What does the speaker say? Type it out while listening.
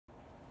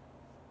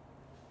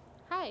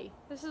Hi,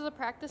 this is a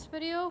practice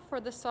video for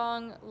the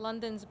song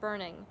London's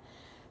Burning.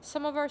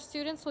 Some of our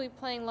students will be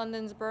playing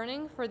London's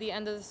Burning for the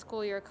end of the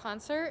school year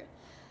concert,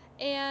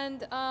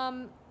 and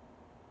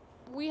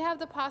we have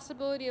the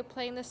possibility of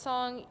playing the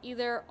song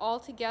either all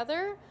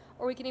together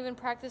or we can even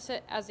practice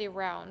it as a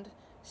round.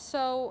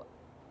 So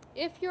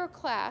if your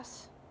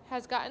class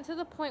has gotten to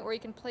the point where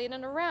you can play it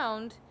in a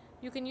round,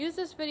 you can use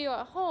this video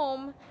at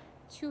home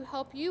to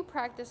help you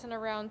practice in a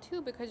round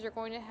too, because you're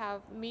going to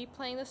have me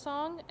playing the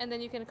song, and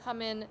then you can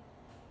come in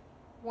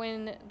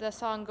when the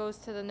song goes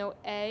to the note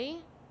A.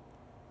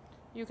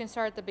 You can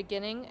start at the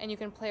beginning and you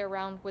can play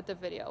around with the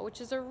video,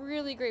 which is a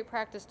really great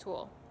practice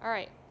tool. All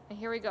right, and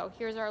here we go.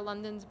 Here's our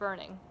London's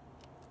Burning.